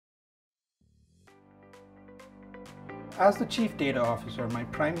As the Chief Data Officer, my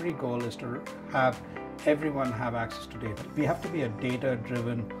primary goal is to have everyone have access to data. We have to be a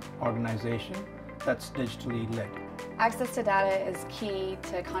data-driven organization that's digitally led. Access to data is key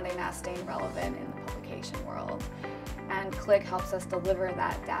to Condé Nast staying relevant in the publication world. And Qlik helps us deliver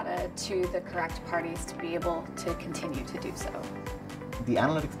that data to the correct parties to be able to continue to do so. The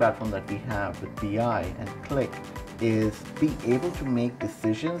analytics platform that we have with BI and Qlik is be able to make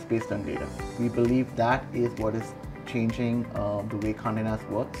decisions based on data. We believe that is what is changing the way Condé Nast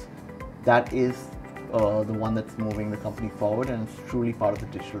works. That is the one that's moving the company forward, and it's truly part of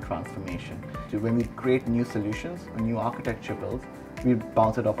the digital transformation. So when we create new solutions, a new architecture builds, we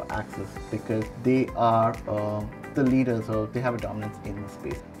bounce it off of Access because they are the leaders, or they have a dominance in the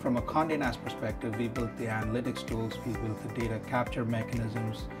space. From a Condé Nast perspective, we built the analytics tools, we built the data capture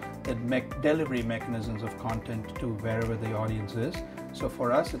mechanisms, the delivery mechanisms of content to wherever the audience is. So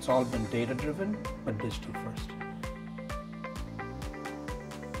for us, it's all been data-driven, but digital first.